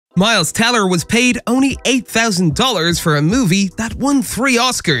Miles Teller was paid only $8,000 for a movie that won 3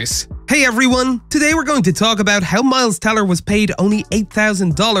 Oscars. Hey everyone, today we're going to talk about how Miles Teller was paid only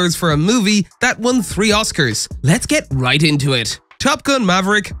 $8,000 for a movie that won 3 Oscars. Let's get right into it. Top Gun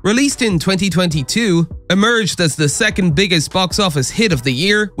Maverick, released in 2022, emerged as the second biggest box office hit of the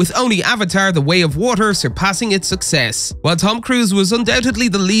year, with only Avatar: The Way of Water surpassing its success. While Tom Cruise was undoubtedly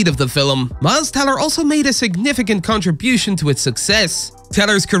the lead of the film, Miles Teller also made a significant contribution to its success.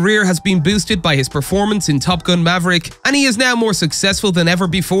 Teller's career has been boosted by his performance in Top Gun Maverick, and he is now more successful than ever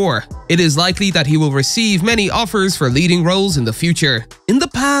before. It is likely that he will receive many offers for leading roles in the future. In the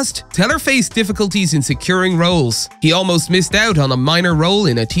past, Teller faced difficulties in securing roles. He almost missed out on a minor role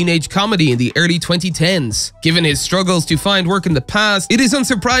in a teenage comedy in the early 2010s. Given his struggles to find work in the past, it is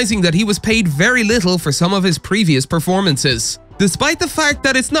unsurprising that he was paid very little for some of his previous performances. Despite the fact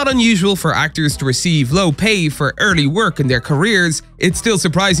that it's not unusual for actors to receive low pay for early work in their careers, it's still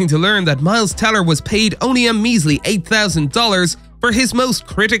surprising to learn that Miles Teller was paid only a measly $8,000 for his most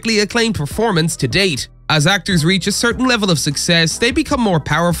critically acclaimed performance to date. As actors reach a certain level of success, they become more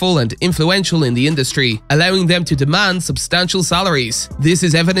powerful and influential in the industry, allowing them to demand substantial salaries. This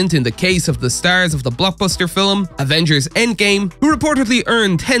is evident in the case of the stars of the blockbuster film Avengers: Endgame, who reportedly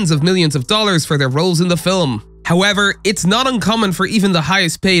earned tens of millions of dollars for their roles in the film. However, it's not uncommon for even the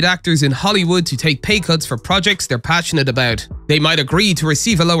highest paid actors in Hollywood to take pay cuts for projects they're passionate about. They might agree to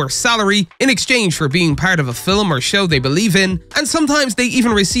receive a lower salary in exchange for being part of a film or show they believe in, and sometimes they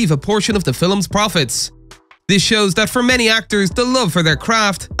even receive a portion of the film's profits. This shows that for many actors, the love for their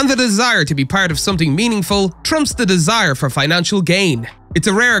craft and the desire to be part of something meaningful trumps the desire for financial gain. It's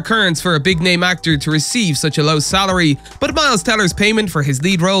a rare occurrence for a big-name actor to receive such a low salary, but Miles Teller's payment for his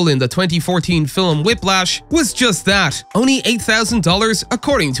lead role in the 2014 film Whiplash was just that, only $8,000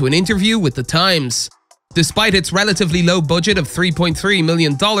 according to an interview with The Times. Despite its relatively low budget of $3.3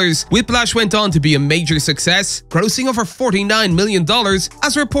 million, Whiplash went on to be a major success, grossing over $49 million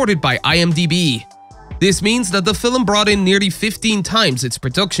as reported by IMDb. This means that the film brought in nearly 15 times its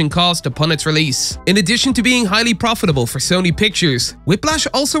production cost upon its release. In addition to being highly profitable for Sony Pictures, Whiplash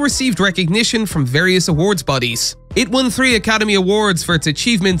also received recognition from various awards bodies. It won 3 Academy Awards for its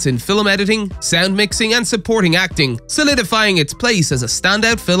achievements in film editing, sound mixing, and supporting acting, solidifying its place as a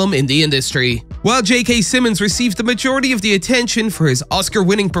standout film in the industry. While J.K. Simmons received the majority of the attention for his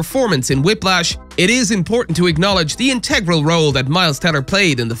Oscar-winning performance in Whiplash, it is important to acknowledge the integral role that Miles Teller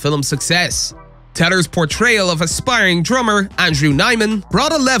played in the film's success. Teller's portrayal of aspiring drummer Andrew Nyman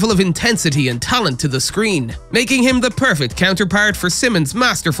brought a level of intensity and talent to the screen, making him the perfect counterpart for Simmons'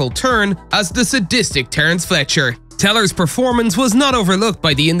 masterful turn as the sadistic Terrence Fletcher. Teller's performance was not overlooked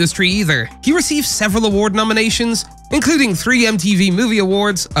by the industry either. He received several award nominations, including 3 MTV Movie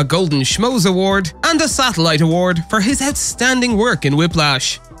Awards, a Golden Schmoes Award, and a Satellite Award for his outstanding work in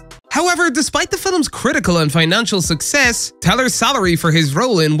Whiplash. However, despite the film's critical and financial success, Teller's salary for his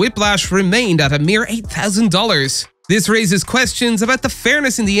role in Whiplash remained at a mere $8,000. This raises questions about the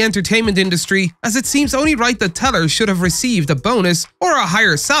fairness in the entertainment industry, as it seems only right that Teller should have received a bonus or a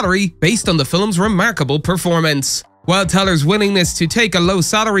higher salary based on the film's remarkable performance. While Teller's willingness to take a low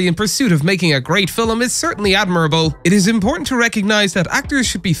salary in pursuit of making a great film is certainly admirable, it is important to recognize that actors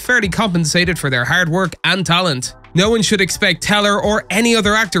should be fairly compensated for their hard work and talent. No one should expect Teller, or any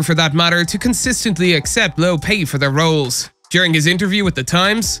other actor for that matter, to consistently accept low pay for their roles. During his interview with The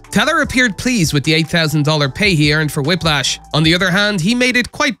Times, Teller appeared pleased with the $8,000 pay he earned for Whiplash. On the other hand, he made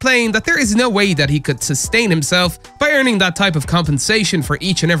it quite plain that there is no way that he could sustain himself by earning that type of compensation for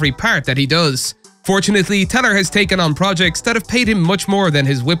each and every part that he does. Fortunately, Teller has taken on projects that have paid him much more than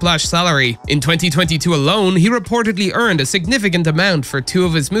his Whiplash salary. In 2022 alone, he reportedly earned a significant amount for 2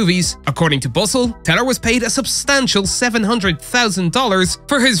 of his movies. According to Bustle, Teller was paid a substantial $700,000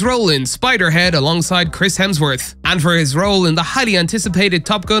 for his role in Spiderhead alongside Chris Hemsworth. And for his role in the highly anticipated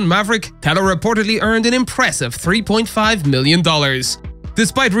Top Gun Maverick, Teller reportedly earned an impressive $3.5 million.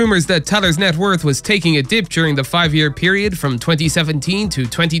 Despite rumors that Teller's net worth was taking a dip during the 5-year period from 2017 to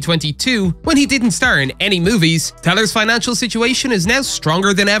 2022, when he didn't star in any movies, Teller's financial situation is now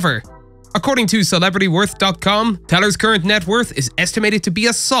stronger than ever. According to CelebrityWorth.com, Teller's current net worth is estimated to be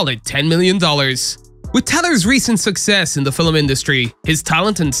a solid $10 million. With Teller's recent success in the film industry, his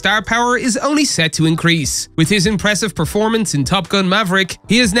talent and star power is only set to increase. With his impressive performance in Top Gun Maverick,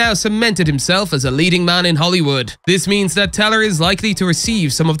 he has now cemented himself as a leading man in Hollywood. This means that Teller is likely to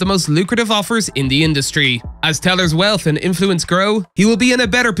receive some of the most lucrative offers in the industry. As Teller's wealth and influence grow, he will be in a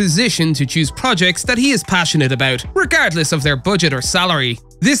better position to choose projects that he is passionate about, regardless of their budget or salary.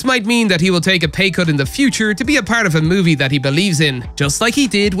 This might mean that he will take a pay cut in the future to be a part of a movie that he believes in, just like he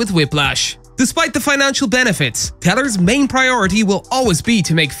did with Whiplash. Despite the financial benefits, Teller's main priority will always be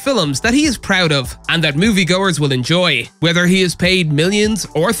to make films that he is proud of and that moviegoers will enjoy. Whether he is paid millions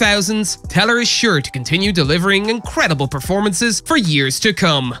or thousands, Teller is sure to continue delivering incredible performances for years to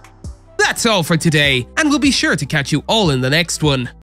come. That's all for today, and we'll be sure to catch you all in the next one.